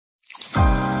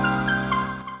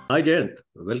Hi Jayanth,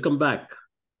 welcome back.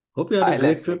 Hope you had a Hi,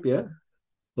 great Leslie. trip, yeah?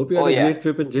 Hope you had Oh, a yeah. great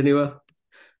trip in Geneva.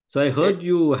 So I heard It,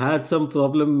 you had some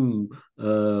problem.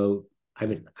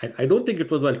 I don't think it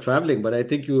was while traveling, but I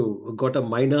think you got a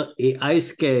minor AI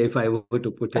scare, if I were to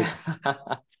put it.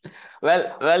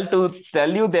 well, to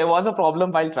tell you, there was a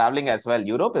problem while traveling as well.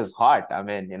 Europe is hot. I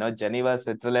mean, Geneva,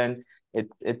 Switzerland,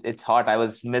 it's hot. I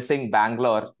was missing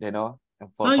Bangalore, Ah,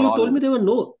 for you told me all, there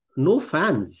were no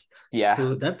fans. yeah.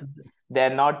 So that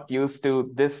They're not used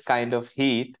to this kind of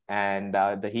heat and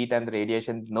the heat and the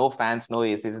radiation. No fans, no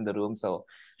ACs in the room. So,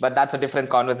 but that's a different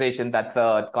conversation. That's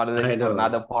a I conversation for know.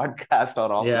 another podcast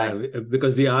or Yeah, offline.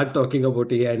 because we are talking about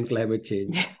AI and climate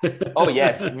change. Oh,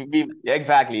 yes, we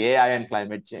exactly AI and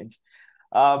climate change.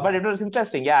 But it was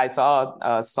interesting. Yeah, I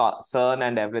saw sun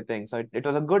and everything. So it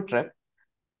was a good trip.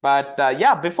 But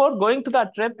yeah, before going to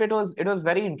that trip, it was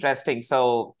very interesting.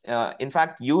 So in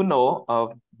fact,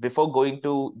 before going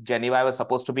to Geneva, I was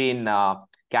supposed to be in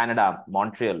Canada,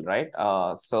 Montreal, right?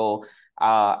 So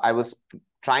I was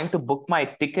trying to book my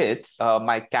tickets.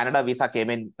 My Canada visa came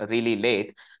in really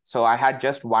late, so I had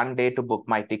just one day to book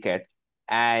my ticket,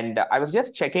 and I was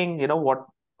just checking, what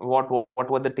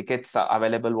were the tickets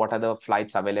available, what are the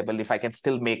flights available, if I can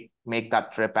still make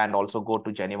that trip and also go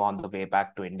to Geneva on the way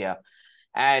back to India.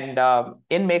 And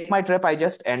in Make My Trip, I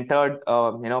just entered,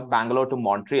 Bangalore to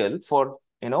Montreal for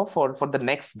the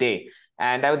next day.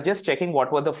 And I was just checking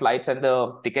what were the flights and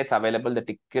the tickets available. The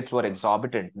tickets were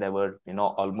exorbitant. They were,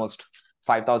 almost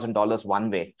 $5,000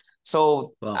 one way.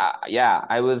 So Wow. yeah,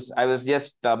 I was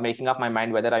just making up my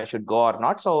mind whether I should go or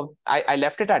not. So I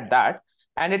left it at that.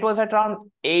 And it was at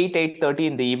around 8:30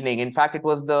 in the evening. In fact, it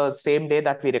was the same day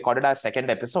that we recorded our second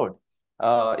episode,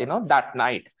 that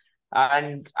night.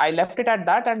 And I left it at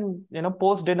that. And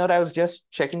post dinner, I was just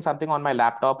checking something on my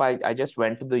laptop. I just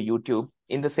went to the YouTube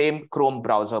in the same Chrome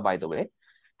browser, by the way.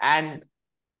 And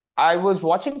I was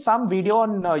watching some video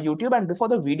on YouTube, and before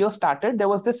the video started, there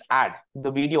was this ad,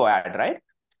 the video ad, right?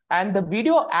 And the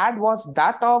video ad was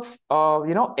that of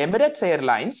Emirates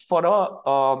Airlines for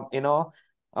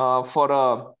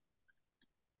a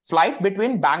flight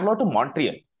between Bangalore to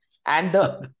Montreal. And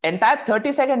the entire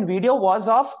 30-second video was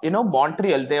of,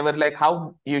 Montreal. They were like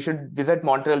how you should visit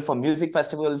Montreal for music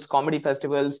festivals, comedy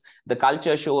festivals, the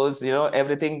culture shows,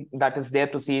 everything that is there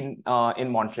to see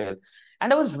in Montreal.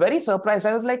 And I was very surprised.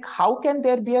 I was like, how can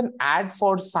there be an ad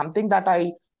for something that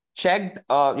I checked,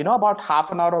 about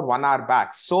half an hour or 1 hour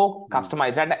back, so Mm.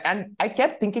 customized? And I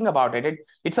kept thinking about it.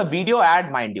 It's a video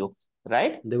ad, mind you,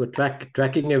 right? They were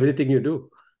tracking everything you do.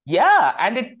 Yeah,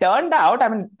 and it turned out, I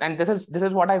mean, and this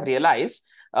is what I've realized.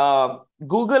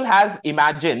 Google has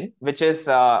Imagine, which is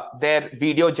their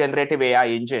video generative AI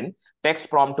engine, text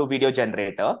prompt to video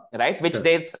generator, right? Which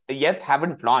Correct. they yet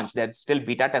haven't launched. They're still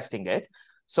beta testing it.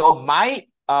 So my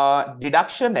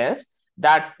deduction is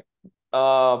that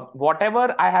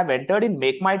whatever I have entered in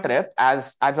Make My Trip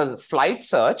as a flight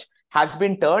search has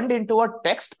been turned into a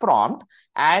text prompt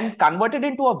and converted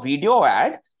into a video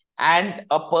ad, and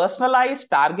a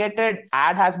personalized targeted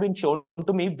ad has been shown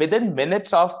to me within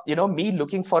minutes of me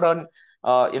looking for an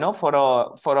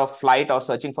for a flight or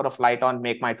searching for a flight on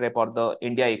Make My Trip or the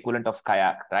India equivalent of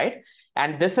Kayak, right?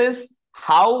 And this is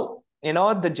how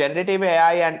the generative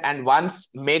AI and once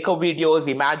Maker videos,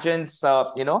 Imagines,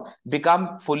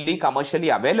 become fully commercially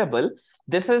available.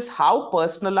 This is how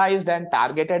personalized and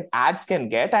targeted ads can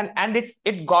get, and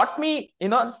it got me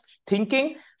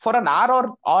thinking for an hour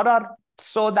or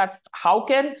so, that how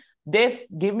can they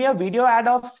give me a video ad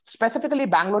of specifically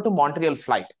Bangalore to Montreal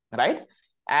flight, right?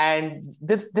 And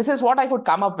this is what I could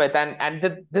come up with, and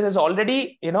this is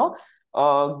already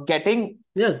getting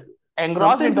Yes,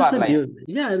 engrossed sometimes into it's our a new, lives.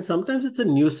 yeah, and sometimes it's a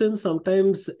nuisance.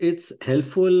 Sometimes it's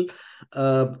helpful.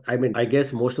 I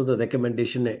guess most of the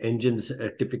recommendation engines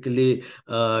typically,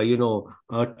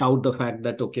 tout the fact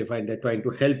that okay, fine, they're trying to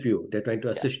help you, they're trying to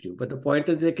Yeah, assist you. But the point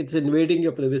is, like, it's invading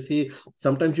your privacy.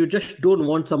 Sometimes you just don't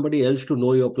want somebody else to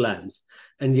know your plans,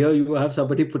 and here you have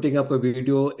somebody putting up a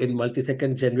video in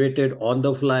multi-second generated on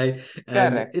the fly,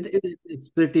 and correct. it's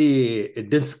pretty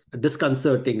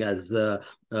disconcerting as.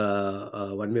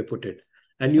 One may put it.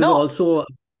 And No, also,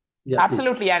 yeah, please.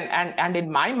 absolutely. And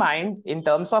in my mind, in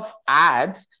terms of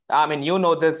ads, I mean, you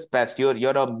know this best.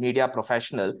 You're a media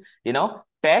professional,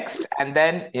 text and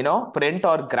then print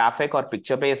or graphic or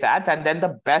picture based ads, and then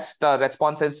the best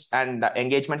responses and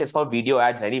engagement is for video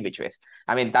ads any which ways.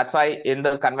 I mean, that's why in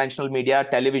the conventional media,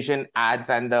 television ads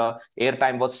and the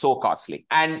airtime was so costly.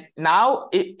 And now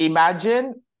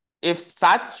imagine if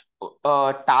such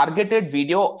targeted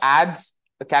video ads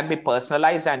can be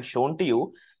personalized and shown to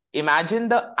you. imagine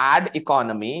the ad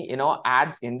economy,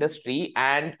 ad industry,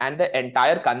 and the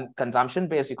entire consumption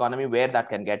based economy where that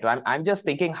can get to. I'm just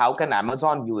thinking, how can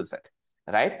Amazon use it,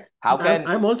 right? How can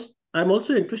I'm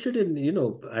also interested in,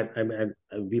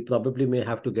 we probably may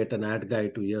have to get an ad guy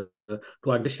to here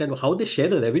to understand how they share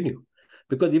the revenue.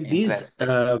 Because if these interesting,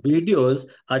 videos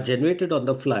are generated on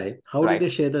the fly, how do they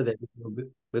right? share the revenue?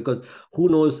 Because who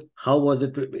knows how was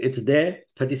it? It's there,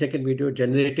 30-second video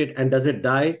generated, and does it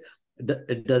die?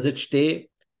 Does it stay?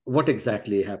 What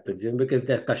exactly happens? Because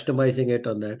they're customizing it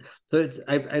on that. So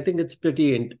I think it's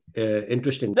pretty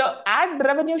interesting. The ad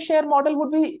revenue share model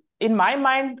would be, in my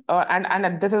mind,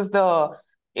 and this is the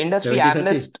industry 70-30.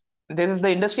 analyst. This is the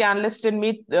industry analyst in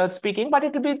me speaking, but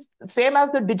it will be same as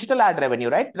the digital ad revenue,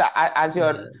 right? As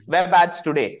your web ads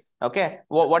today. Okay,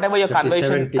 whatever your 30,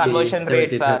 conversion 70,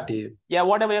 rates are, 30 yeah,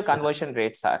 whatever your conversion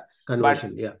rates are. But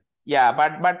conversion. Yeah. yeah,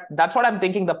 but that's what I'm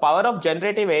thinking. The power of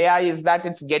generative AI is that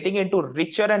it's getting into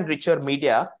richer and richer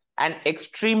media, and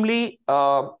extremely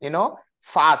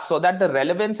fast, so that the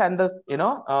relevance and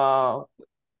the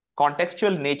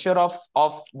contextual nature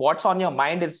of what's on your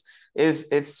mind is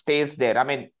stays there. I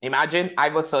mean, imagine I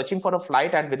was searching for a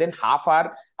flight, and within half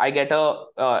hour I get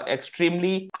a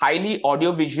extremely highly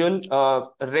audiovisual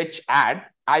rich ad.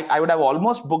 I would have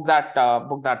almost booked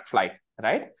that flight,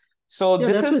 right? So Yeah,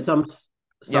 this that's why is,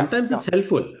 yeah, sometimes it's no,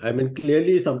 helpful. I mean,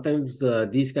 clearly, sometimes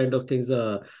these kind of things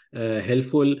are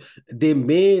helpful. They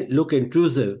may look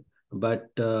intrusive, but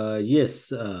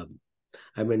yes,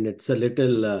 I mean, it's a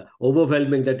little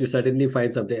overwhelming that you suddenly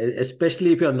find something,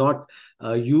 especially if you're not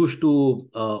used to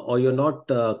or you're not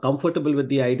comfortable with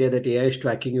the idea that AI is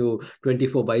tracking you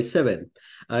 24 by 7.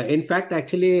 In fact,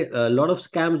 actually, a lot of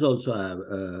scams also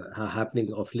are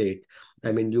happening of late.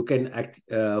 I mean, you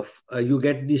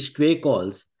get these stray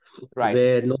calls right.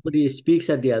 where nobody speaks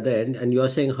at the other end and you're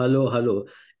saying hello, hello.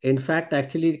 In fact,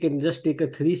 actually, you can just take a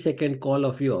 3-second call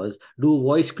of yours, do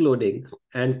voice cloning,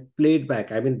 and play it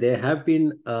back. I mean, there have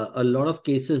been a lot of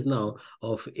cases now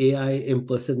of AI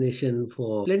impersonation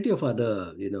for plenty of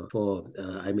other,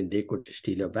 I mean, they could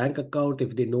steal your bank account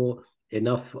if they know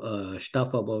enough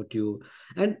stuff about you.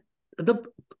 And the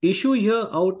issue here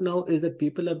out now is that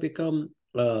people have become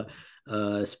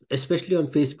especially on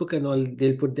Facebook and all,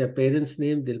 they'll put their parents'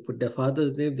 name, they'll put their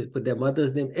father's name, they'll put their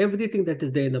mother's name, everything that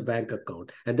is there in a bank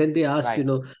account. And then they ask, Right.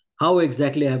 how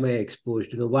exactly am I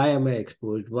exposed? Why am I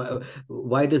exposed?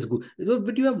 Why does Google?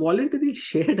 But you have voluntarily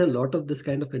shared a lot of this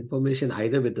kind of information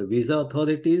either with the visa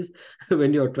authorities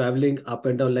when you're traveling up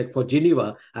and down. Like for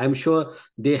Geneva, I'm sure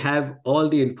they have all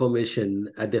the information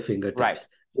at their Right. fingertips.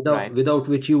 Without Right. without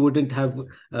which you wouldn't have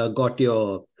got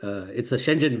your it's a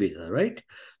Schengen visa, right?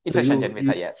 It's So a Shenzhen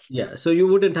visa, yes. yeah, so you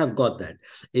wouldn't have got that.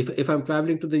 If I'm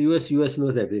traveling to the US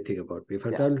knows everything about me. If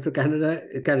I'm Yeah. traveling to Canada,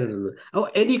 Canada knows. Or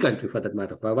any country for that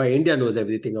matter. Why India knows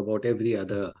everything about every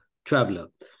other traveler.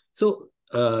 So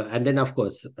and then of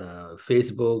course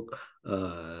Facebook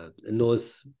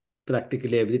knows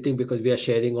practically everything because we are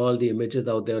sharing all the images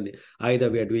out there.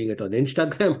 Either we are doing it on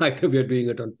Instagram, either we are doing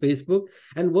it on Facebook.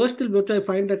 And worse still, what I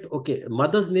find that okay,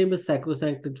 mother's name is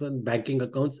sacrosanct in banking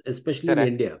accounts, especially in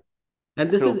Correct. India. And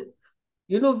this is,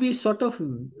 True. we sort of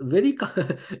very,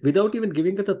 without even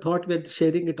giving it a thought, we're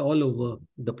sharing it all over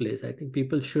the place. I think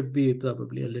people should be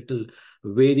probably a little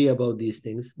wary about these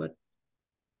things, but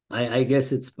I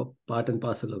guess it's part and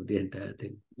parcel of the entire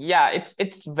thing. Yeah,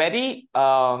 it's very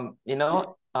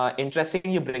interesting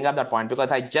you bring up that point,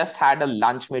 because I just had a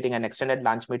lunch meeting, an extended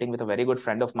lunch meeting with a very good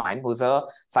friend of mine who's a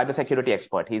cybersecurity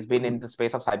expert. He's been in the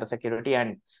space of cybersecurity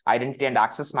and identity and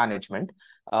access management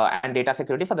and data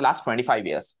security for the last 25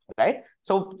 years, right?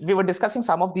 So we were discussing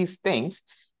some of these things.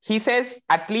 He says,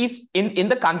 at least in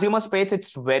the consumer space,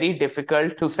 it's very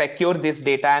difficult to secure this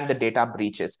data and the data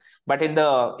breaches. But in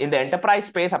the enterprise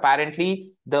space,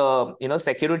 apparently the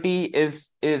security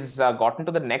is gotten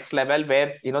to the next level,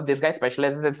 where this guy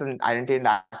specializes in identity and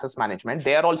access management.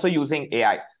 They are also using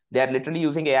AI. They are literally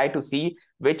using AI to see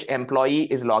which employee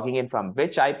is logging in from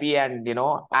which IP, and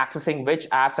accessing which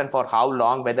apps and for how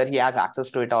long, whether he has access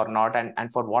to it or not,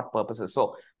 and for what purposes.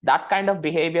 So that kind of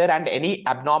behavior and any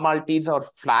abnormalities or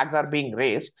flags are being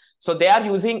raised. So they are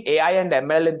using AI and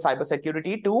ML in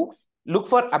cybersecurity to look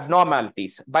for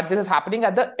abnormalities. But this is happening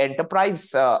at the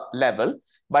enterprise level.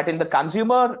 But in the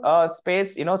consumer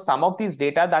space, some of these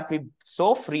data that we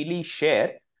so freely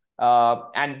share,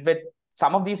 and with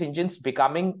some of these engines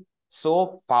becoming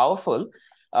so powerful,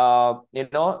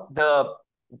 the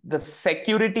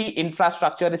security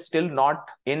infrastructure is still not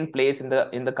in place in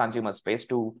the consumer space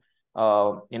to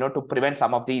to prevent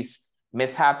some of these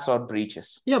mishaps or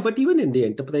breaches. Yeah, but even in the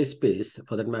enterprise space,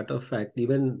 for that matter of fact,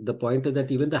 even the point is that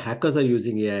even the hackers are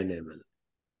using AI and ML.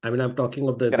 I mean, I'm talking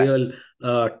of the Correct. real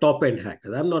top end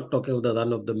hackers. I'm not talking of the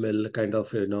run of the mill kind of,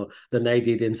 the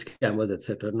Nigerian scammers,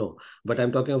 etc. No, but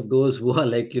I'm talking of those who are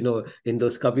like, in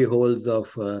those cubby holes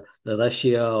of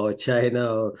Russia or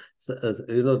China, or,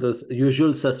 those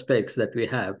usual suspects that we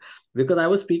have. Because I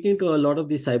was speaking to a lot of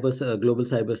these global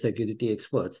cyber security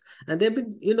experts, and they've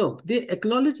been, they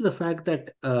acknowledge the fact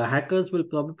that hackers will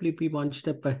probably be one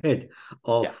step ahead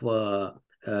Yeah. of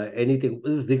anything,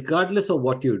 regardless of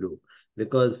what you do,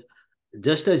 because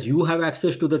just as you have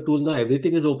access to the tool now,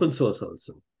 everything is open source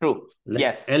also. True. Like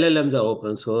Yes. LLMs are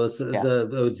open source. Yeah.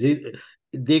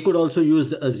 They could also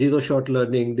use a zero-shot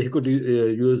learning. They could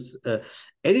use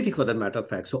anything for that matter of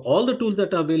fact. So all the tools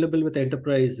that are available with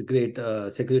enterprise-grade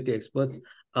security experts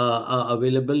are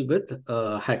available with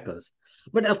hackers.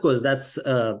 But of course, that's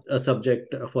a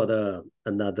subject for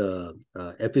another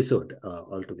episode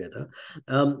altogether.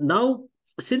 Now,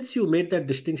 since you made that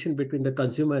distinction between the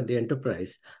consumer and the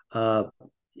enterprise,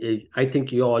 I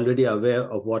think you're already aware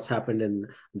of what's happened in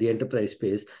the enterprise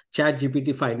space.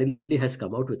 ChatGPT finally has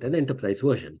come out with an enterprise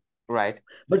version. Right.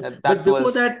 But That before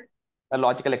was that, a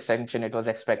logical extension. It was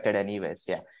expected anyways.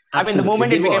 Yeah. I mean, the absolutely,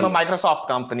 moment they it were became a all. Microsoft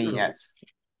company, yes,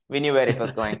 we knew where it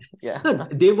was going. Yeah.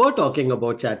 They were talking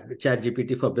about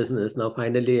ChatGPT for business. Now,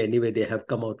 finally, anyway, they have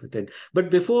come out with it. But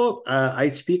before I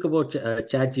speak about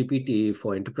ChatGPT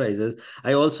for enterprises,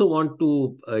 I also want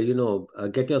to,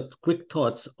 get your quick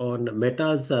thoughts on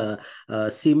Meta's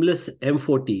seamless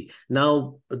M40.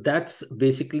 Now, that's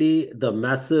basically the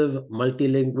massive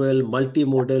multilingual,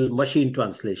 multimodal machine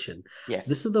translation. This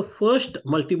Yes. is the first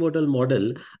multimodal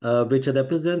model which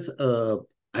represents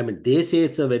I mean, they say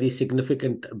it's a very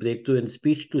significant breakthrough in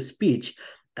speech to speech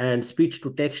and speech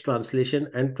to text translation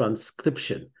and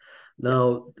transcription. Yeah.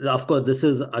 Now, of course, this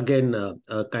is again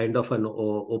a kind of an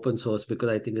open source because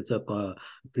I think it's a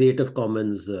Creative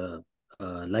Commons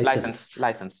license.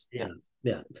 License. Yeah,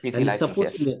 Yeah. yeah, CC and it's license.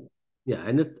 supposed to Yes. be, yeah,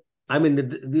 and it's. I mean,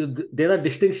 there are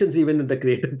distinctions even in the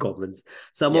Creative Commons.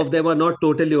 Some of Yes. them are not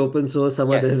totally open source.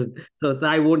 Some of Yes. them, so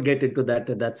I won't get into that.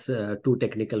 That's too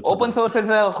technical for Open now. source is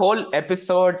a whole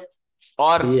episode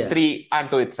or Yeah. three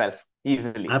unto itself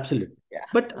easily. Absolutely. Yeah.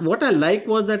 But what I like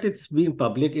was that it's being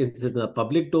public. It's in a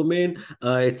public domain.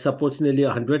 It supports nearly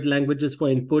 100 languages for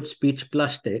input, speech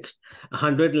plus text,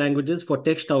 100 languages for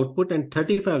text output, and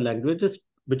 35 languages,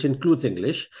 which includes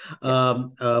English,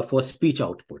 Yeah. for speech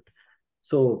output.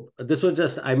 So this was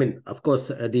just, I mean, of course,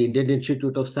 the Indian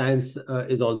Institute of Science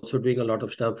is also doing a lot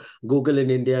of stuff. Google in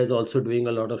India is also doing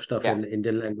a lot of stuff Yeah. in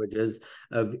Indian languages.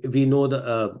 We know the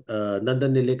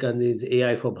Nandan Nilekani's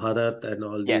AI for Bharat and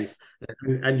all these, Yes.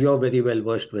 and you're very well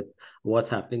versed with what's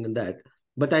happening in that.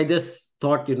 But I just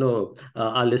thought,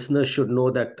 our listeners should know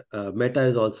that Meta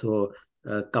has also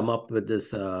come up with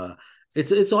this.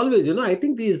 It's always, I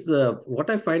think these what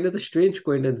I find is a strange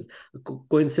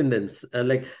coincidence.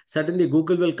 Like suddenly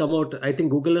Google will come out. I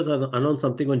think Google has announced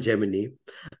something on Gemini.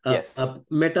 Yes.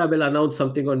 Meta will announce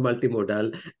something on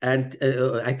multimodal, and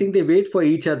I think they wait for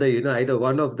each other. Either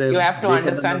one of You them have to make an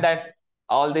understand announcement. that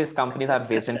all these companies are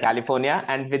based in California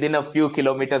and within a few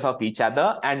kilometers of each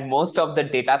other. And most of the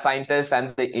data scientists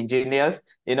and the engineers,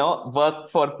 work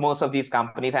for most of these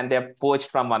companies, and they're poached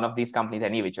from one of these companies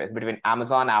any which ways, between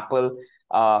Amazon, Apple,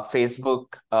 Facebook,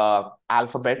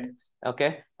 Alphabet,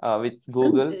 okay, with And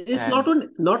Google, it's and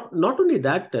not only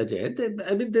that, Jay.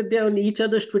 I mean, they're on each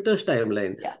other's Twitter's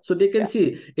timeline, yeah, so they can yeah.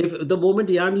 see if the moment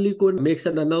Jan LeCun makes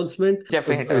an announcement.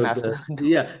 Jeffrey Hinton has to do.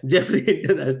 Yeah, Jeffrey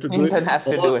Hinton has to do it, Hinton has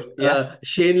to or do it. Yeah,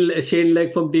 Shane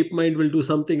Legg from DeepMind will do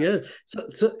something else.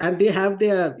 So and they have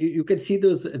their. You can see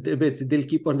those debates. They'll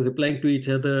keep on replying to each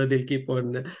other. They'll keep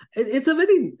on. It's a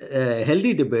very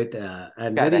healthy debate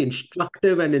and very correct.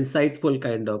 instructive and insightful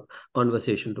kind of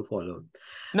conversation to follow.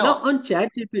 Now No, on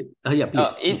ChatGPT, yeah,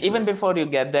 please go even ahead. before you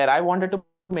get there, I wanted to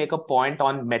make a point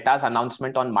on Meta's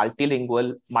announcement on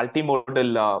multilingual,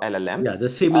 multimodal LLM. Yeah, the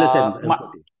seamless Uh, mu-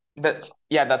 M40.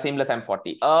 the seamless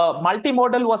M40.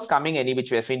 Multimodal was coming any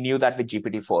which ways. We knew that with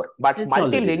GPT-4, but It's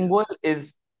already there.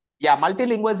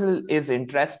 multilingual is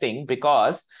interesting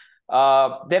because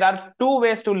there are two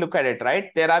ways to look at it, right?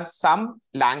 There are some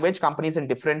language companies in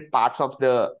different parts of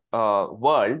the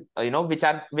world,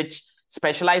 which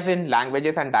specialize in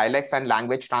languages and dialects and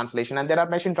language translation, and there are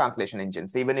machine translation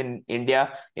engines. Even in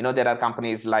India, there are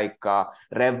companies like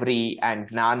Revry and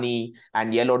Nani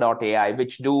and yellow.ai,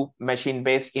 which do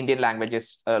machine-based Indian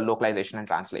languages localization and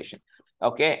translation.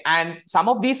 Okay, and some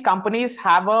of these companies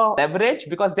have a leverage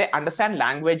because they understand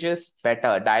languages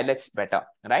better, dialects better,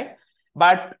 right?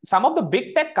 But some of the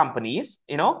big tech companies,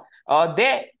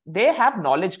 they have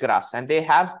knowledge graphs and they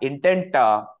have intent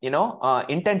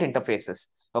interfaces.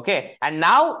 Okay. And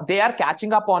now they are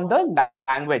catching up on the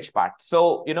language part.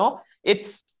 So,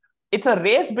 it's a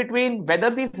race between whether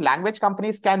these language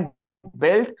companies can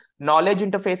build knowledge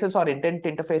interfaces or intent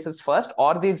interfaces first,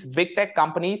 or these big tech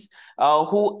companies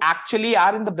who actually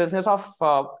are in the business of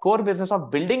core business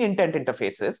of building intent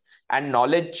interfaces and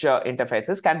knowledge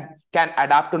interfaces can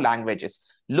adapt to languages.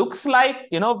 Looks like,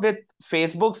 with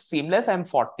Facebook's seamless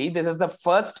M40, this is the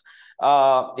first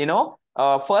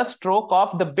first stroke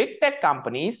of the big tech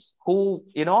companies who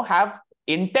have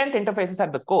intent interfaces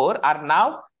at the core are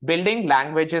now building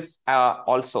languages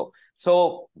also.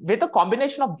 So with a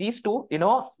combination of these two,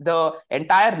 the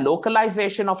entire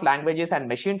localization of languages and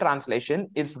machine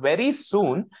translation is very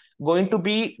soon going to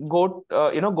be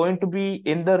going to be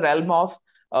in the realm of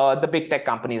the big tech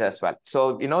companies as well.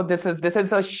 So this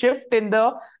is a shift in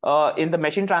the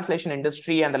machine translation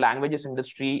industry and the languages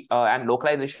industry and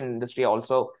localization industry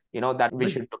also, that we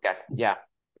should look at. Yeah.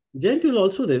 Jayant, you'll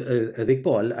also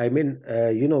recall,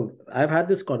 I've had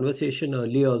this conversation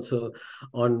earlier also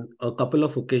on a couple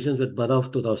of occasions with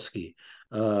Barav Turovsky.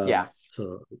 Yeah.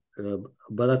 So,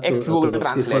 Barav Ex-Google Turovsky,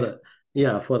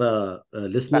 Translate. for the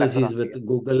listeners, he's with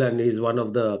Google and he's one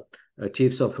of the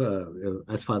chiefs of,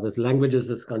 as far as languages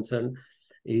is concerned,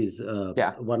 he's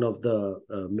one of the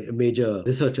major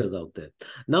researchers out there.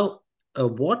 Now,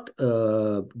 what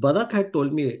Barak had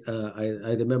told me,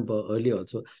 I remember earlier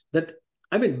also, that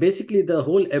basically the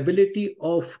whole ability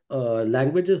of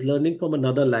languages learning from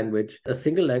another language, a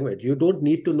single language, you don't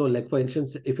need to know. Like for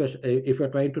instance, if you're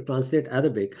trying to translate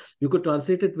Arabic, you could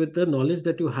translate it with the knowledge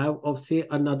that you have of, say,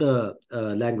 another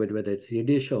language, whether it's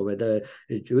Yiddish or whether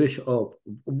it's Jewish or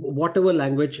whatever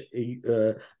language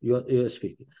you're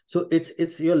speaking. So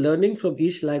it's you're learning from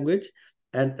each language,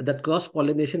 and that cross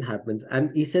pollination happens. And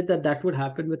he said that would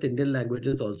happen with Indian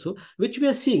languages also, which we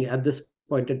are seeing at this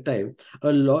point in time.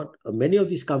 Many of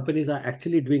these companies are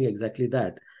actually doing exactly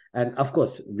that. And of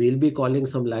course, we'll be calling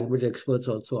some language experts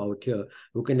also out here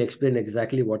who can explain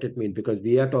exactly what it means, because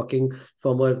we are talking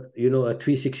from a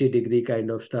 360-degree kind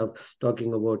of stuff,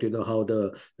 talking about how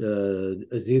the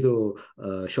zero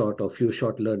shot or few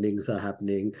shot learnings are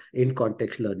happening, in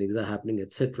context learnings are happening,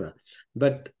 etc.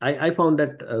 But I found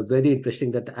that very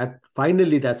interesting that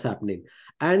finally that's happening.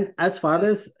 And as far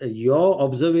as your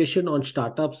observation on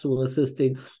startups versus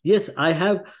thing, yes, I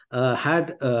have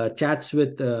had chats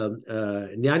with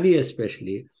Nyani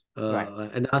especially,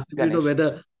 and asked him,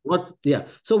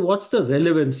 so what's the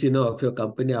relevance, of your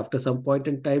company? After some point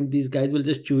in time, these guys will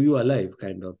just chew you alive,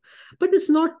 kind of. But it's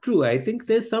not true. I think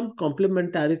there's some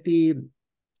complementarity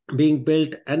being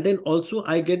built. And then also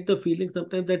I get the feeling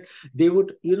sometimes that they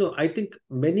would, I think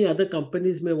many other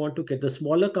companies may want to the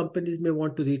smaller companies may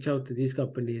want to reach out to these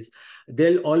companies.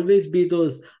 There'll always be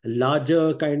those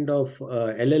larger kind of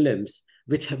LLMs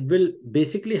which will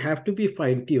basically have to be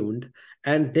fine-tuned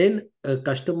and then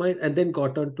customized and then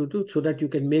got on to do, so that you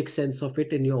can make sense of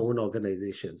it in your own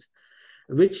organizations.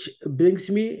 Which brings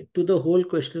me to the whole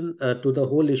question, to the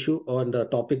whole issue on the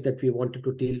topic that we wanted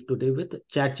to deal today with,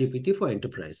 ChatGPT for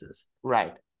enterprises.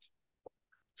 Right.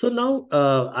 So now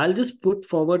I'll just put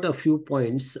forward a few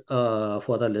points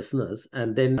for the listeners,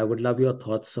 and then I would love your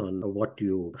thoughts on what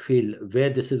you feel, where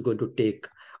this is going to take,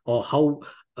 or how,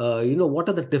 what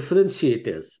are the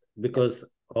differentiators, because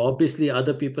obviously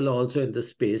other people are also in this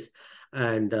space.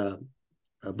 And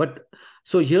but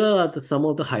so here are some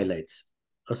of the highlights.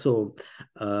 So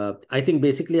I think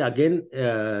basically, again,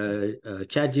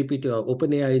 ChatGPT or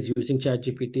OpenAI is using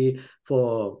ChatGPT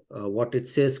for what it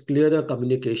says: clearer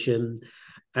communication,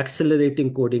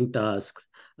 accelerating coding tasks,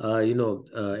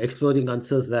 exploring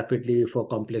answers rapidly for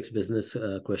complex business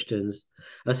questions,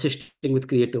 assisting with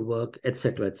creative work,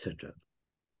 etc., etc.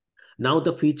 Now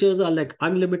the features are like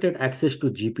unlimited access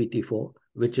to GPT-4,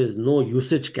 which is no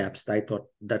usage caps. I thought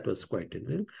that was quite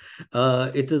interesting.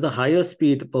 It is the higher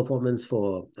speed performance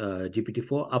for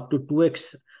GPT-4, up to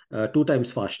 2x, 2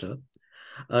 times faster.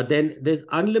 Then there's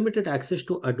unlimited access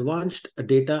to advanced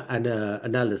data and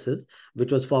analysis,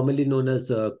 which was formerly known as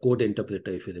code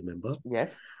interpreter, if you remember.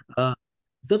 Yes.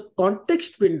 The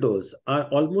context windows are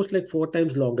almost like 4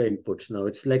 times longer inputs now.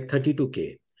 It's like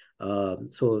 32K.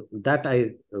 So that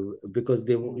because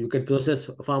you can process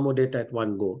far more data at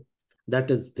one go.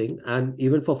 That is the thing. And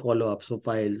even for follow-ups, for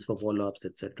files, for follow-ups,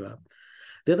 etc.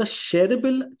 There are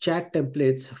shareable chat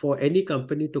templates for any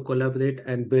company to collaborate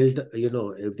and build,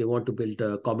 if they want to build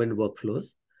common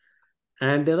workflows.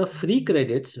 And there are free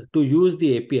credits to use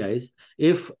the APIs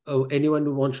if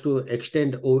anyone wants to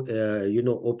extend,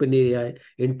 OpenAI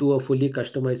into a fully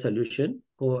customized solution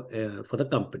for the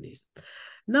company.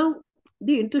 Now,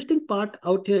 The interesting part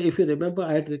out here, if you remember,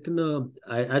 I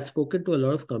had spoken to a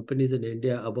lot of companies in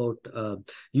India about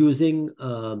using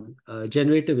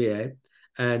generative AI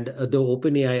and the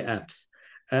OpenAI apps.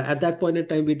 At that point in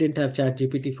time, we didn't have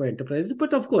ChatGPT for enterprises,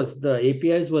 but of course, the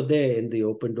APIs were there in the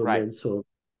open Right. domain, so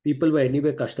people were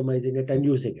anyway customizing it and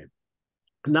using it.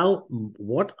 Now,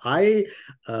 what I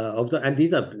observe, and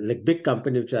these are like big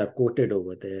companies which I've quoted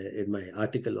over there in my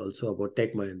article also about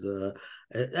Tech Mahindra.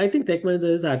 I think Tech Mahindra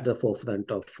is at the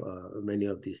forefront of many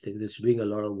of these things. It's doing a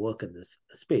lot of work in this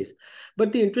space.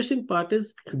 But the interesting part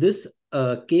is this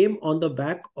came on the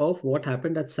back of what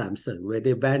happened at Samsung, where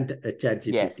they banned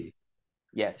ChatGPT. Yes.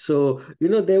 Yes. So,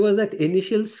 there was that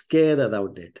initial scare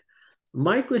around it.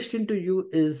 My question to you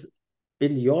is,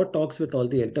 in your talks with all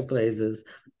the enterprises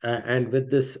and with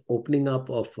this opening up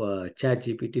of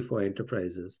ChatGPT for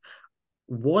enterprises,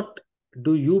 what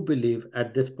do you believe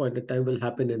at this point in time will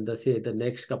happen in the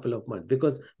next couple of months?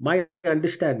 Because my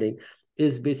understanding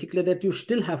is basically that you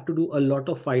still have to do a lot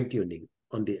of fine tuning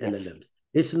on the Yes. LLMs.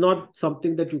 It's not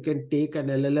something that you can take an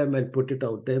LLM and put it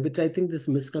out there, which I think this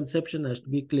misconception has to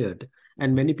be cleared.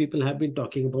 And many people have been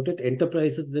talking about it.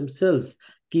 Enterprises themselves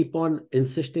keep on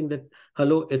insisting that,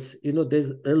 hello, it's,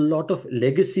 there's a lot of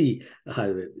legacy.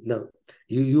 Now,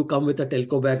 you come with a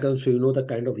telco background, so you know the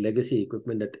kind of legacy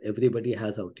equipment that everybody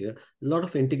has out here. A lot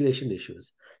of integration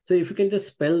issues. So if you can just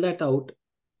spell that out,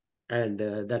 and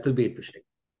that will be interesting.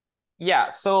 Yeah.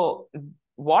 So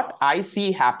what I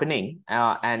see happening,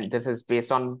 and this is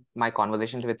based on my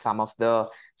conversations with some of the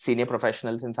senior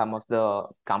professionals in some of the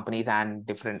companies and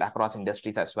different across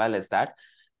industries as well, is that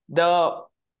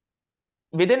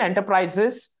within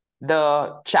enterprises,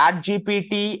 the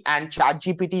ChatGPT and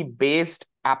ChatGPT based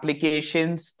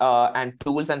applications and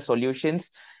tools and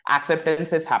solutions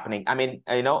acceptance is happening. I mean,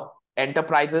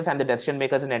 enterprises and the decision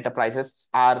makers in enterprises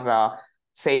are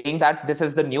saying that this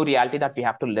is the new reality that we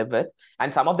have to live with.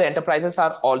 And some of the enterprises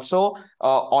are also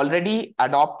already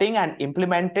adopting and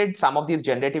implemented some of these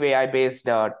generative AI based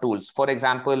tools. For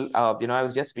example, I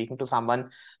was just speaking to someone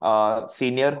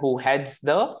senior who heads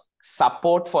the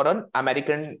support for an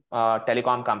American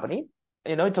telecom company.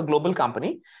 It's a global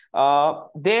company.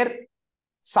 Their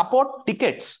support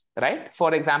tickets, right?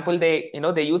 For example, they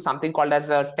use something called as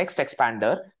a text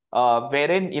expander,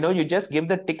 wherein you just give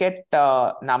the ticket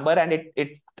number and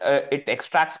it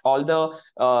extracts all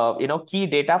the key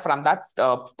data from that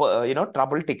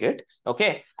trouble ticket,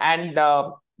 okay, and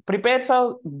prepares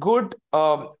a good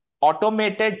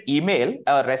automated email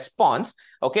response,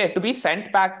 okay, to be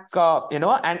sent back,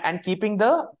 and keeping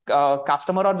the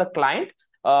customer or the client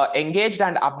engaged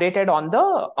and updated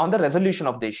on the resolution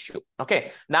of the issue.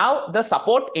 Okay, now the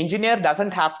support engineer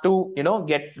doesn't have to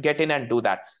get in and do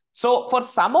that. So for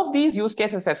some of these use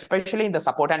cases, especially in the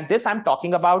support, and this I'm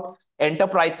talking about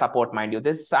enterprise support, mind you,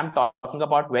 this I'm talking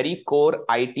about very core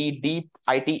IT, deep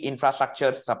IT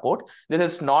infrastructure support.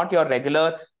 This is not your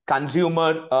regular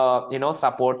consumer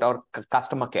support or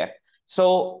customer care.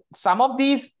 So some of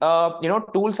these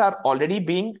tools are already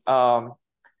being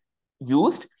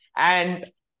used,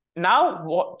 and now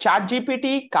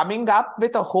ChatGPT coming up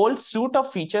with a whole suite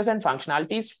of features and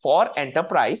functionalities for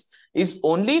enterprise is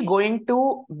only going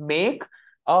to make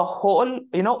a whole,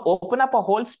 open up a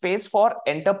whole space for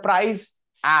enterprise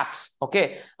apps,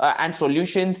 okay, and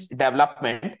solutions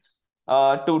development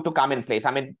to come in place.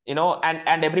 I mean,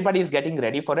 and everybody is getting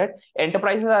ready for it.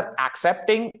 Enterprises are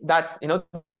accepting that,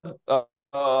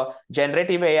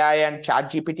 generative AI and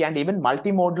ChatGPT and even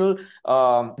multimodal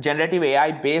generative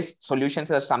AI based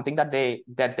solutions is something that they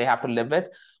have to live with.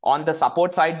 On the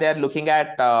support side, they're looking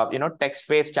at text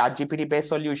based ChatGPT based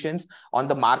solutions. On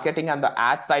the marketing and the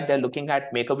ad side, they're looking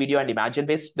at make a video and imagine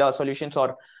based solutions,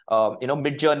 or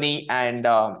Midjourney and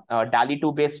DALL-E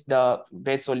 2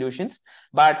 based solutions.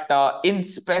 But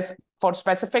for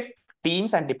specific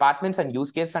teams and departments and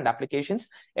use cases and applications,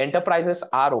 enterprises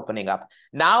are opening up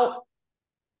now.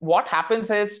 What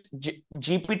happens is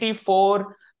GPT-4,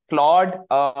 Claude,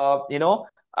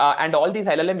 and all these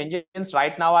LLM engines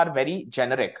right now are very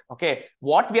generic. Okay,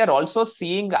 what we are also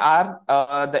seeing are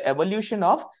the evolution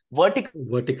of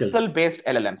vertical based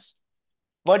LLMs.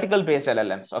 Vertical based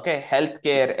LLMs, okay,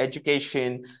 healthcare,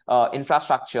 education,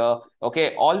 infrastructure,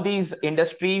 okay, all these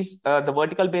industries, the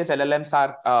vertical based LLMs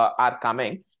are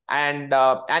coming, and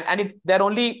if they're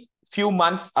only few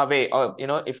months away, or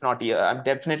if not year,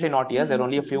 definitely not years, they're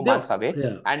only a few months away.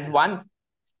 Yeah. And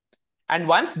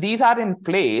once these are in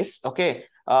place, okay,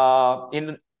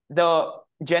 in the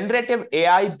generative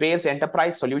AI based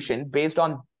enterprise solution based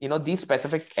on these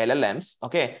specific LLMs,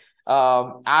 okay,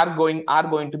 are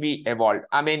going to be evolved.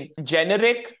 I mean,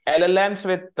 generic LLMs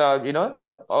with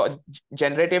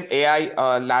generative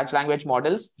AI large language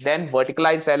models, then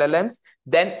verticalized LLMs,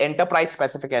 then enterprise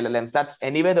specific LLMs. That's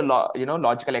anyway the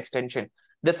logical extension.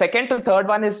 The second to third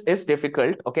one is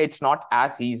difficult. Okay, it's not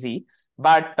as easy,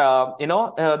 but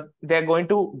they're going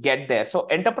to get there. So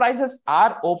enterprises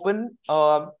are open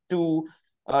to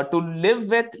live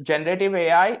with generative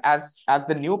AI as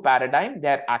the new paradigm.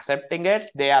 They're accepting it.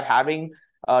 They are having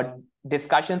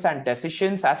discussions and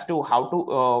decisions as to how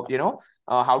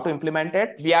to implement it.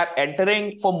 We are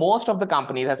entering, for most of the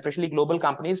companies, especially global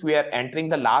companies, we are entering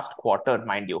the last quarter,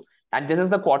 mind you, and this is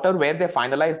the quarter where they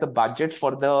finalize the budgets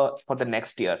for the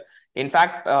next year. In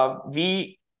fact,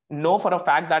 we know for a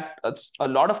fact that a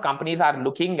lot of companies are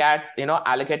looking at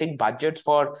allocating budgets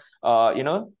for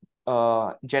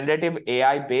generative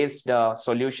AI based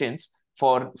solutions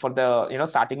for the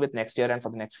starting with next year and for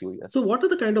the next few years. So what are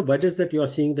the kind of budgets that you are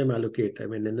seeing them allocate? I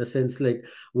mean, in the sense, like,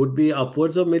 would be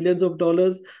upwards of millions of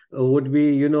dollars, would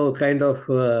be, kind of,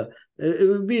 it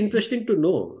would be interesting to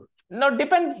know. No,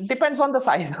 depends on the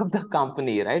size of the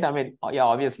company, right? I mean, yeah,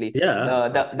 obviously, Yeah,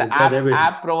 the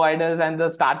app providers and the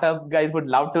startup guys would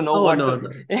love to know what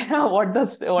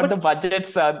the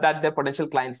budgets that their potential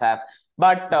clients have.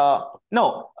 But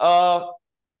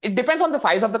it depends on the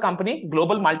size of the company.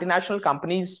 Global multinational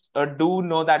companies do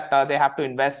know that they have to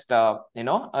invest, they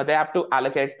have to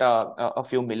allocate a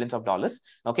few millions of dollars,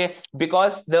 okay?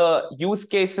 Because the use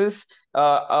cases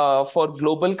for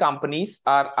global companies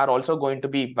are also going to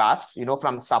be vast,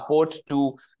 from support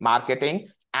to marketing,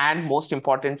 and most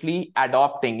importantly,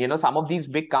 adopting. Some of these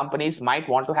big companies might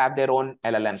want to have their own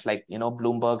LLMs, like,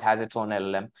 Bloomberg has its own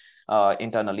LLM.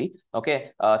 Internally,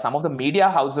 okay. Some of the media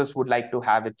houses would like to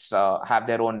have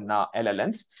their own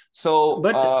LLMs. So,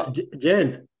 but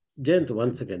Jayanth,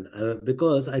 once again,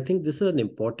 because I think this is an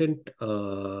important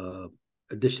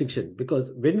distinction.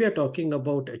 Because when we are talking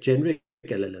about generic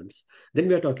LLMs, then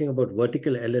we are talking about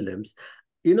vertical LLMs.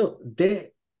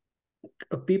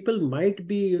 People might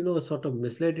be, sort of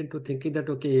misled into thinking that,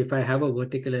 okay, if I have a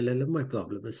vertical LLM, my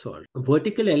problem is solved.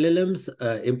 Vertical LLMs,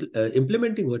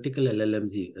 implementing vertical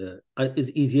LLMs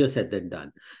is easier said than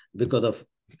done, because of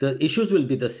the issues will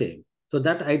be the same. So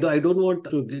that I don't want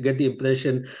to get the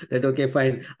impression that, okay,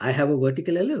 fine, I have a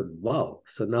vertical LLM. Wow.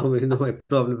 So now my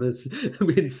problem is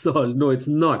been solved. No, it's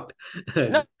not.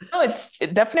 No, it's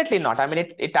definitely not. I mean,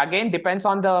 it again depends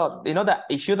on the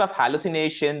issues of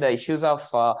hallucination, the issues of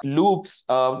loops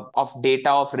of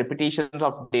data, of repetitions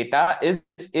of data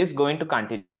is going to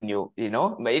continue.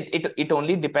 It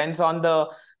only depends on the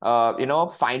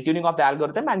fine tuning of the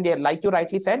algorithm, and like you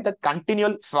rightly said, the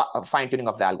continual fine tuning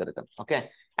of the algorithm. Okay.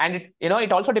 And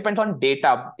it also depends on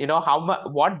data,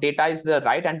 what data is the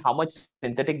right and how much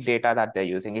synthetic data that they're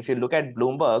using. If you look at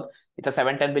Bloomberg, it's a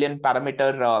 710 billion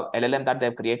parameter LLM that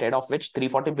they've created, of which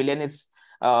 340 billion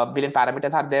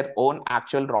parameters are their own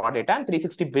actual raw data, and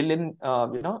 360 billion,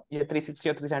 360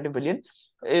 or 370 billion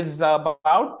is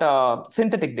about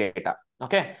synthetic data.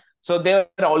 Okay. So they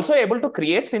were also able to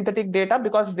create synthetic data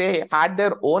because they had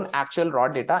their own actual raw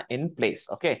data in place.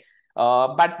 Okay.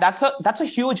 But that's a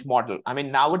huge model. I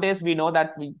mean, nowadays we know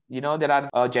that there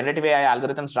are generative AI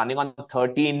algorithms running on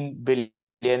 13 billion.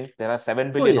 There are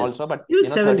 7 billion also, but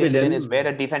 13 billion is where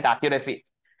a decent accuracy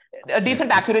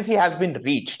has been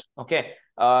reached. Okay,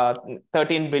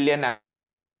 13 billion as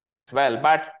well.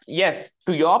 But yes,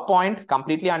 to your point,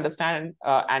 completely understand,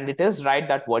 and it is right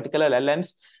that vertical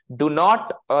LLMs do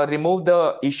not remove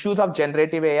the issues of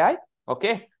generative AI.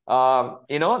 Okay.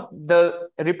 The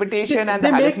repetition and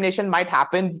the hallucination might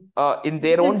happen in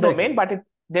their own domain, but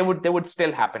they would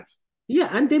still happen. Yeah,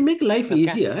 and they make life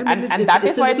easier. I mean, and that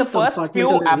is why the first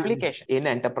few applications in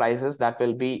enterprises that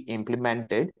will be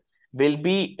implemented will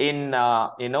be in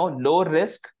low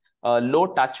risk, low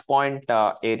touch point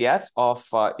areas of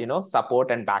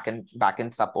support and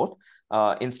backend support,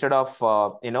 instead of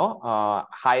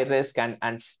high risk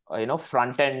and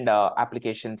front end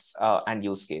applications and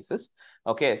use cases.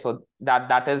 Okay, so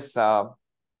that is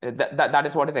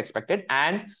what is expected.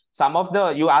 And some of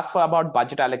you asked for about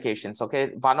budget allocations.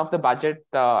 Okay, one of the budget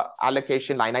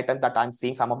allocation line items that I'm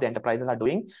seeing some of the enterprises are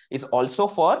doing is also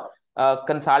for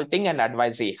consulting and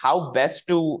advisory, how best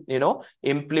to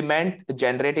implement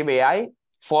generative AI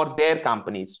for their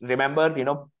companies. Remember,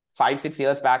 5-6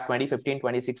 years back, 2015,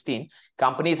 2016,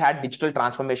 companies had digital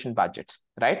transformation budgets,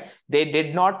 right? They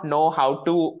did not know how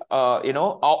to,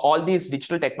 all these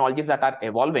digital technologies that are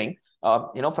evolving,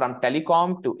 from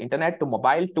telecom to internet to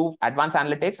mobile to advanced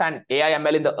analytics and AI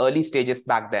ML in the early stages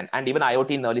back then, and even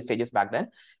IoT in the early stages back then.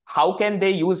 How can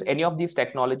they use any of these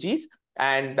technologies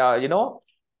and,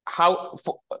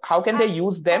 how can they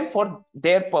use them for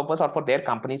their purpose or for their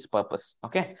company's purpose?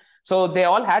 Okay, so they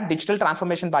all had digital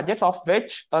transformation budgets, of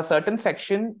which a certain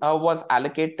section was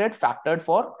allocated, factored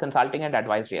for consulting and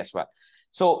advisory as well.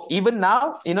 So even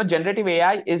now, generative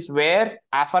AI is where,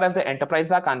 as far as the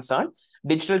enterprises are concerned,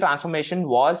 digital transformation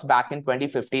was back in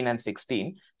 2015 and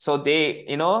 16. So they,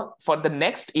 for the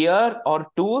next year or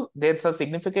two, there's a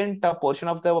significant portion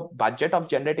of the budget of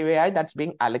generative AI that's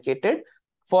being allocated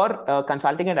for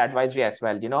consulting and advisory as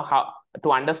well. How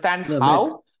to understand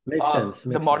how makes sense.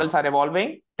 The models are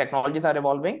evolving, technologies are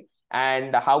evolving,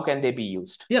 and how can they be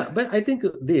used. Yeah, but I think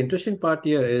the interesting part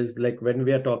here is like when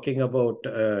we are talking about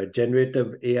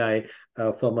generative AI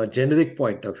from a generic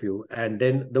point of view, and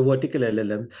then the vertical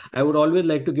LLM, I would always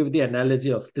like to give the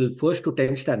analogy of till first to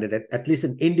 10th standard, at least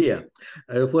in India,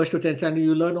 first to 10th standard,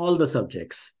 you learn all the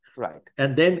subjects. Right.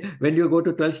 And then when you go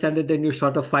to 12th standard, then you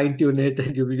sort of fine tune it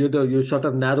and you sort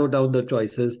of narrow down the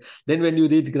choices. Then when you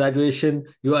reach graduation,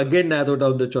 you again narrow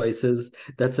down the choices.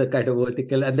 That's a kind of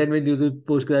vertical. And then when you do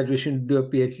post-graduation, do a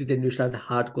PhD, then you start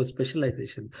hardcore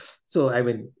specialization. So, I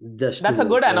mean, that's a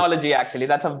good analogy, actually.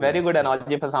 That's a very good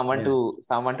analogy for someone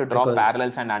to draw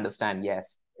parallels and understand.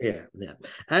 Yes. Yeah.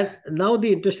 And now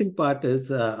the interesting part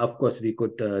is, of course, we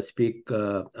could speak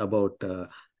about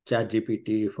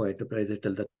ChatGPT for enterprises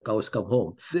till the cows come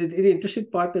home. The interesting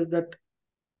part is that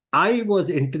I was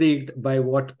intrigued by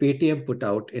what Paytm put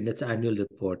out in its annual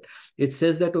report. It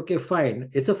says that, okay, fine,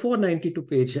 it's a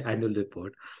 492-page annual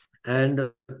report. And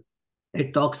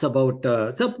it talks about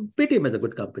so Paytm is a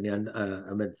good company, and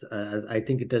I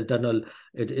think it has done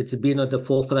it's been at the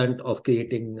forefront of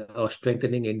creating or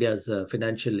strengthening India's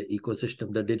financial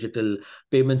ecosystem, the digital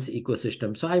payments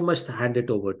ecosystem. So I must hand it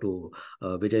over to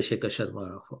Vijay Shekhar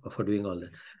Sharma for doing all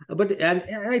that. And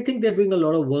I think they're doing a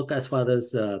lot of work as far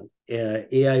as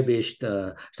AI-based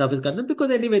stuff is concerned,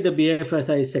 because anyway, the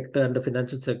BFSI sector and the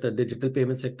financial sector, digital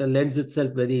payment sector, lends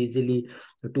itself very easily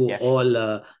to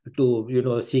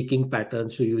all seeking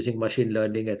patterns, to using machine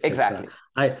learning, etc. Exactly.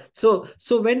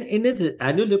 So when in his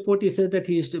annual report he says that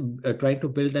he is trying to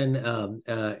build an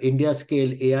India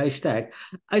scale AI stack,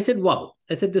 I said, wow.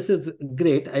 I said, this is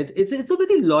great. It's a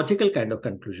very logical kind of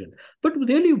conclusion. But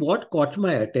really what caught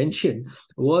my attention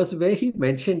was where he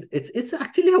mentioned, it's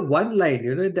actually a one line,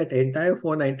 that entire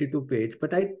 492 page,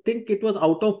 but I think it was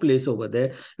out of place over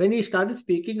there when he started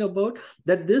speaking about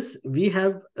that we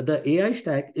have the AI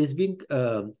stack is being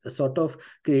sort of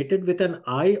created with an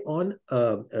eye on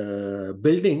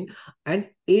building an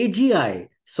AGI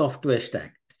software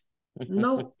stack.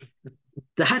 Now,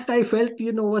 that I felt,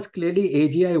 was clearly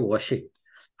AGI washing.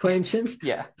 For instance,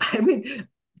 I mean,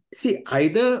 see,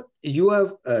 either you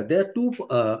have, there are two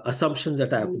assumptions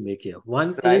that I have to make here.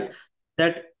 One is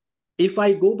that if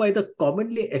I go by the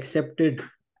commonly accepted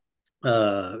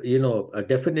a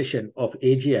definition of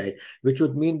AGI, which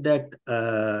would mean that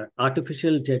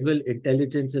artificial general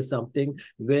intelligence is something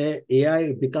where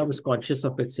AI becomes conscious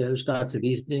of itself, starts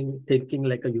reasoning, thinking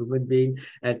like a human being,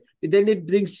 and then it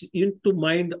brings into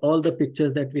mind all the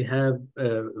pictures that we have,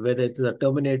 whether it's a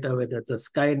Terminator, whether it's a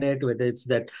Skynet, whether it's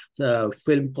that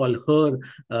film called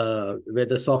Her, where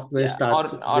the software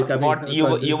starts or becoming what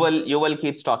you will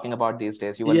keep talking about these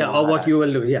days. Or what you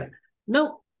will do. Yeah.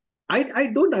 Now, I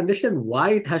don't understand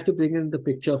why it has to bring in the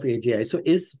picture of AGI. So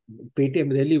is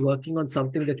Paytm really working on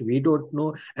something that we don't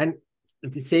know, and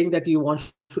saying that he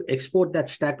wants to export that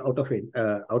stack out of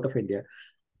India?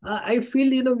 I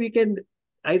feel we can.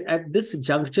 At this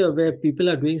juncture where people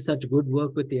are doing such good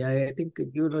work with AI, I think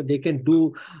they can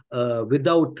do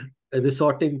without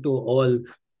resorting to all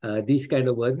these kind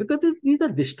of work, because these are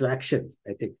distractions,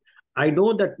 I think. I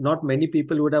know that not many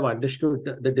people would have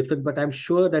understood the difference, but I'm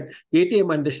sure that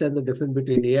Paytm understands the difference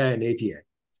between AI and AGI.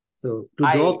 So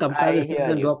to draw comparisons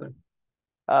and draw.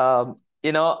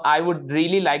 I would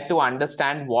really like to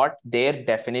understand what their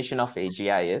definition of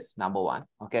AGI is, number one.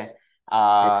 Okay.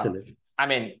 Excellent. I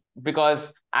mean,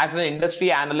 because as an industry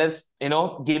analyst,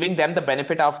 giving them the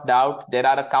benefit of doubt, there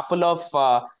are a couple of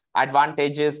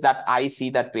advantages that I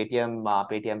see that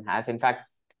Paytm has. In fact,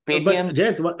 Paytm. But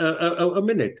Jayanth, a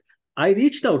minute. I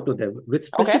reached out to them with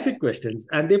specific questions,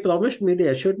 and they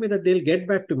assured me that they'll get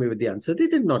back to me with the answer. They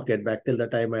did not get back till the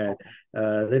time I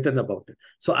had written about it.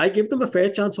 So I gave them a fair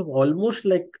chance of almost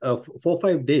like 4 or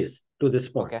 5 days to this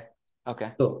point.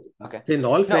 Okay. So in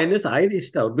all fairness, I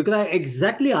reached out because I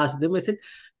exactly asked them. I said,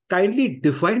 kindly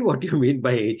define what you mean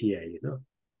by AGI,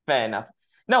 Fair enough.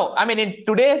 No, I mean, in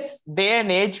today's day and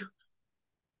age,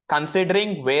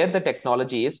 considering where the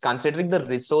technology is, considering the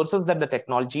resources that the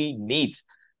technology needs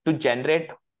to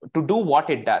do what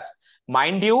it does.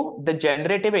 Mind you, the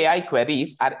generative AI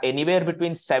queries are anywhere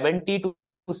between 70 to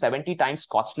to 70 times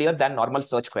costlier than normal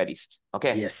search queries.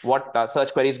 Okay. Yes. What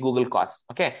search queries Google costs.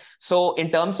 Okay. So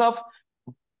in terms of,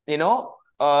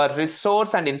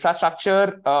 resource and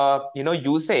infrastructure,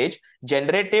 usage,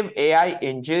 generative AI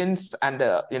engines and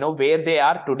the, where they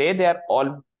are today, they are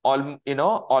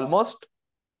almost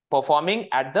performing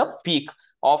at the peak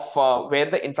of where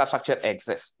the infrastructure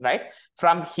exists, right?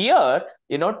 From here,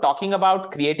 talking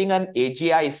about creating an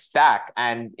AGI stack,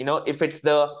 and if it's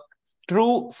the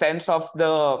true sense of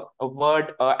the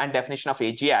word and definition of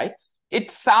AGI, it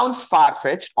sounds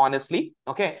far-fetched, honestly.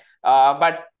 Okay,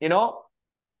 but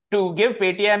to give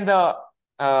Paytm the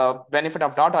benefit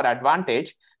of doubt or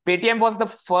advantage, Paytm was the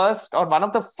first or one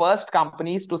of the first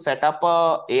companies to set up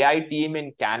a AI team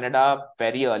in Canada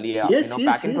very early, Yes, back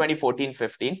yes, in yes.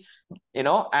 2014-15,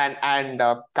 and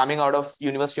coming out of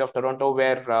University of Toronto,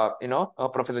 where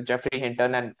Professor Jeffrey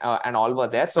Hinton and all were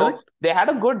there. So Correct. they had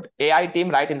a good AI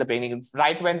team right in the beginning,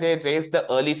 right when they raised the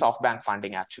early SoftBank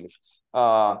funding, actually.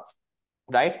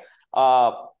 Right.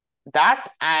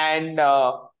 That and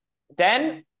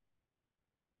then,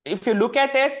 if you look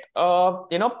at it,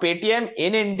 Paytm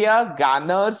in India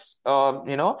garners,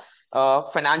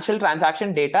 financial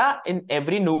transaction data in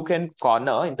every nook and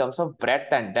corner in terms of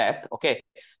breadth and depth. Okay,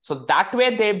 so that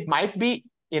way they might be,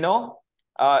 able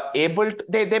to,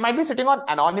 they might be sitting on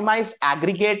anonymized,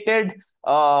 aggregated,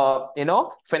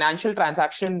 financial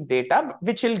transaction data,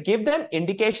 which will give them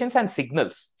indications and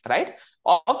signals, right,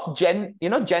 of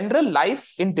general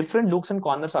life in different nooks and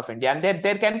corners of India, and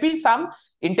there can be some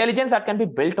intelligence that can be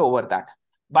built over that.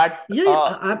 But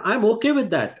I'm okay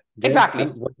with that.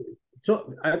 Exactly. We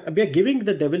are giving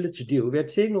the devil its due. We are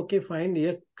saying, okay, fine.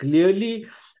 Yeah, clearly,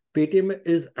 Paytm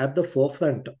is at the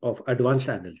forefront of advanced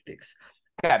analytics.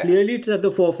 Correct. Clearly, it's at the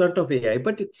forefront of AI.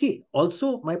 But see,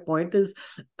 also my point is,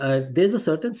 there's a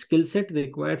certain skill set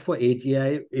required for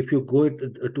AGI. If you go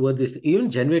towards this, even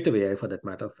generative AI, for that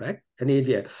matter of fact, and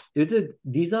AGI,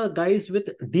 these are guys with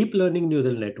deep learning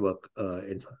neural network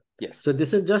info. Yes. So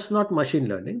this is just not machine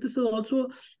learning. This is also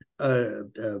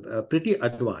pretty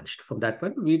advanced from that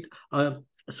point. Of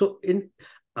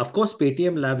course,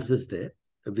 Paytm Labs is there.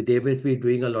 They will be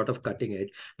doing a lot of cutting edge.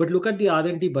 But look at the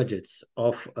R&D budgets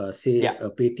of,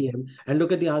 Paytm, and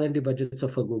look at the R&D budgets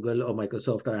of Google or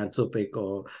Microsoft or Anthropic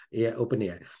or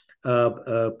OpenAI.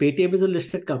 Paytm is a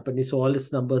listed company, so all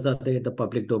its numbers are there in the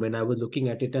public domain. I was looking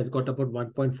at it; it has got about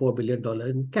 $1.4 billion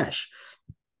in cash.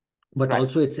 But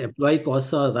also its employee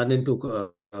costs are run into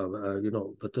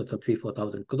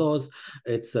 3,000-4,000 crores.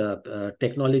 Its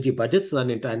technology budgets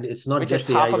run into, and it's not which just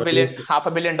is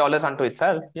 $500 million unto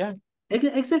itself. Yeah,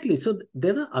 exactly. So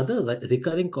there are other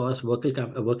recurring costs, working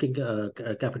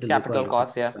capital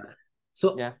costs. Yeah.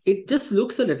 So it just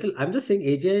looks a little. I'm just saying,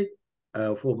 AGI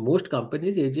for most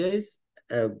companies, AGI is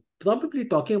probably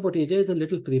talking about AGI is a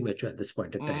little premature at this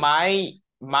point in time.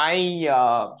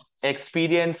 My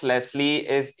experience, Leslie,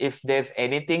 is if there's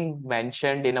anything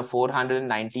mentioned in a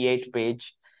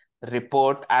 498-page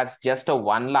report as just a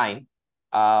one line,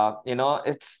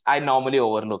 I normally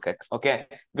overlook it. Okay,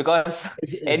 because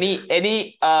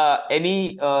any company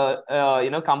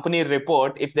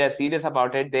report, if they're serious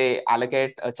about it, they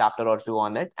allocate a chapter or two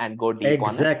on it and go deep on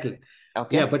it. Exactly.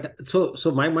 Okay. Yeah, but so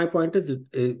my point is,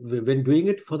 when doing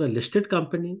it for the listed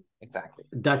company, exactly,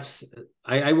 that's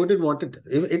I wouldn't want it.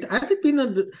 It had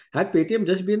Paytm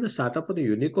just been a startup or the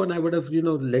unicorn, I would have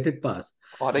let it pass.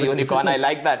 Or a unicorn, I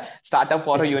like that, startup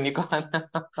or a unicorn.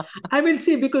 I will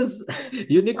see, because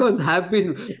unicorns have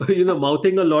been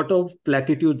mouthing a lot of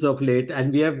platitudes of late,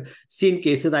 and we have seen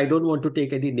cases. I don't want to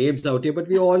take any names out here, but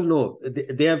we all know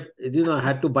they have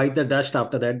had to bite the dust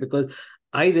after that, because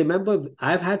I remember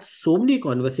I've had so many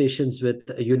conversations with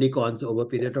unicorns over a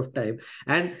period of time.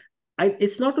 And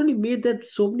it's not only me, that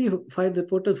so many fine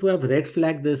reporters who have red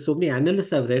flagged this, so many analysts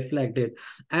have red flagged it.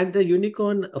 And the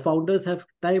unicorn founders have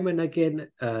time and again,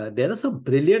 there are some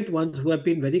brilliant ones who have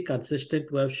been very consistent,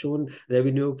 who have shown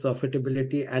revenue,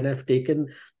 profitability, and have taken,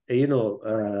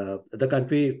 the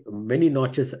country many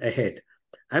notches ahead.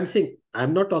 I'm saying,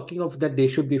 I'm not talking of that they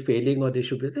should be failing or they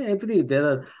should be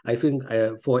I think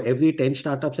for every 10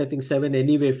 startups, I think 7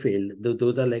 anyway fail.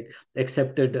 Those are like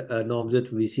accepted norms that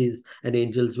VCs and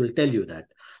angels will tell you that.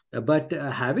 But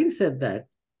having said that,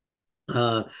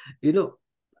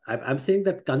 I'm saying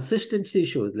that consistency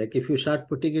shows, like if you start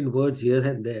putting in words here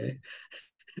and there,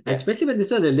 and especially when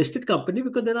this is a listed company,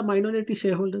 because there are minority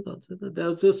shareholders also. There are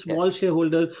also small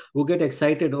shareholders who get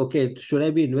excited. Okay, should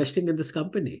I be investing in this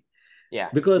company? Yeah.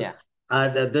 Because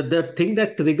The thing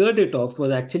that triggered it off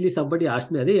was actually somebody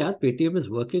asked me, "Arey, yaar, Paytm is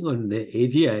working on the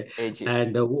AGI, AG.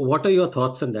 and what are your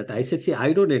thoughts on that?" I said, "See,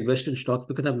 I don't invest in stocks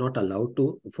because I'm not allowed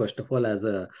to. First of all, as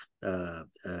a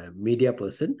media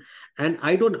person, and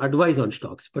I don't advise on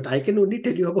stocks, but I can only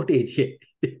tell you about AGI."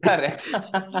 Correct.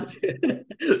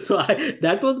 So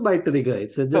that was my trigger.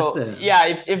 It's just So yeah,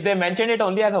 if they mention it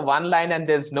only as a one line and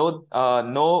there's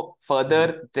no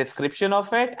further description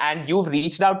of it, and you've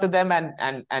reached out to them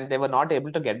and they were not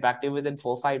able to get back to you within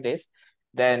 4 or 5 days,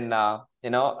 then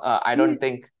I don't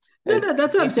think no, it no,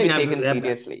 that's what I'm needs to saying. be taken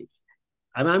seriously.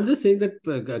 I'm just saying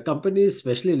that companies,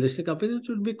 especially listed companies,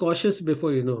 should be cautious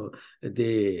before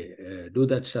they do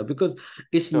that stuff, because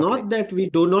it's Totally. not that we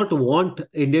do not want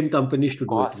Indian companies to Of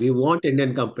do it. We course. want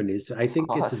Indian companies. I Of think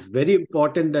it's course. very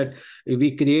important that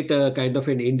we create a kind of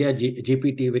an India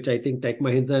GPT, which I think Tech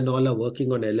Mahindra and all are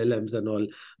working on LLMs and all,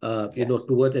 Yes.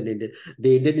 towards an Indian.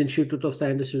 The Indian Institute of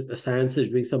Science is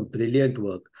doing some brilliant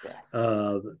work. Yes.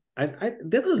 And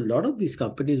there are a lot of these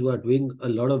companies who are doing a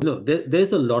lot of,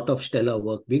 there's a lot of stellar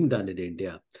work being done in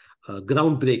India,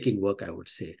 groundbreaking work, I would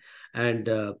say. And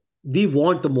we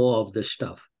want more of this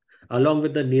stuff, along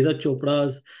with the Neeraj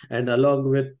Chopras, and along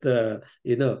with,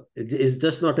 it's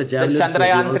just not a The javelin throw. We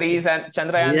Chandrayaan also, 3s and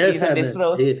Chandrayaan yes, 3s and and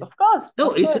ISROs. Of course. no,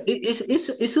 Of course.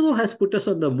 ISRO has put us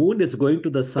on the moon. It's going to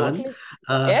the sun. Totally.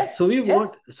 So Yes. we Yes. want,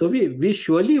 so we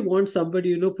surely want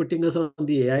somebody, putting us on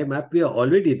the AI map. We are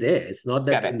already there. It's not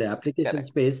that in Correct. the application Correct.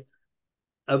 space.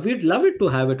 We'd love it to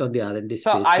have it on the R&D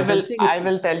So space, but I'm saying I it's,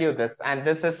 will tell you this, and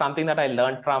this is something that I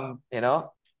learned from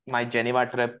my Geneva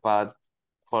trip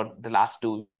for the last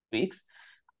 2 weeks.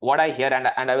 What I hear,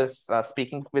 and I was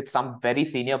speaking with some very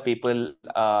senior people,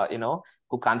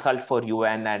 who consult for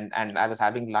UN, and I was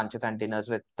having lunches and dinners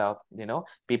with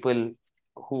people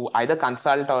who either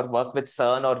consult or work with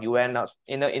CERN or UN or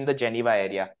in the Geneva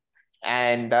area.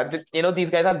 And these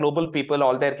guys are global people.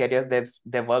 All their careers,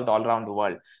 they've worked all around the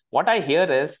world. What I hear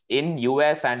is in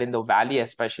US and in the Valley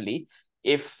especially,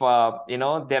 if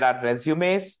there are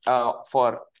resumes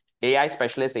for AI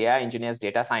specialists, AI engineers,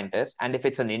 data scientists, and if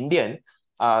it's an Indian,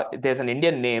 there's an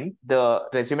Indian name, the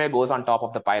resume goes on top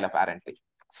of the pile apparently.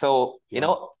 So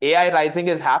AI rising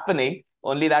is happening,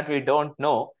 only that we don't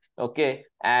know. Okay,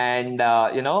 and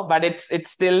but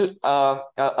it's still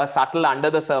a subtle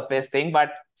under the surface thing.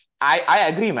 But I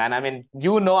agree, man. I mean,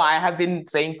 I have been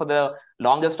saying for the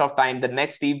longest of time, the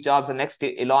next Steve Jobs, the next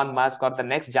Elon Musk, or the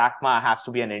next Jack Ma has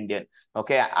to be an Indian.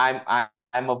 Okay,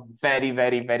 I'm a very,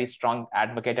 very, very strong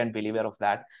advocate and believer of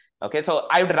that. Okay, so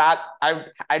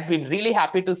I'd be really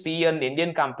happy to see an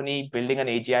Indian company building an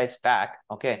AGI stack.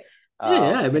 Okay,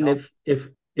 yeah. I mean,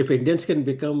 if Indians can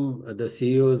become the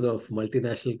CEOs of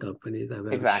multinational companies, I'm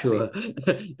exactly. sure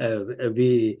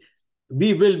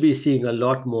we will be seeing a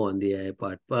lot more on the AI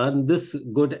part. But on this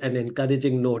good and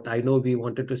encouraging note, I know we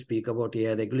wanted to speak about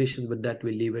AI regulations, but that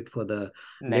we'll leave it for the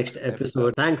next Next episode.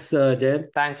 episode. Thanks,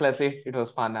 Jayanth. Thanks, Leslie. It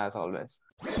was fun as always.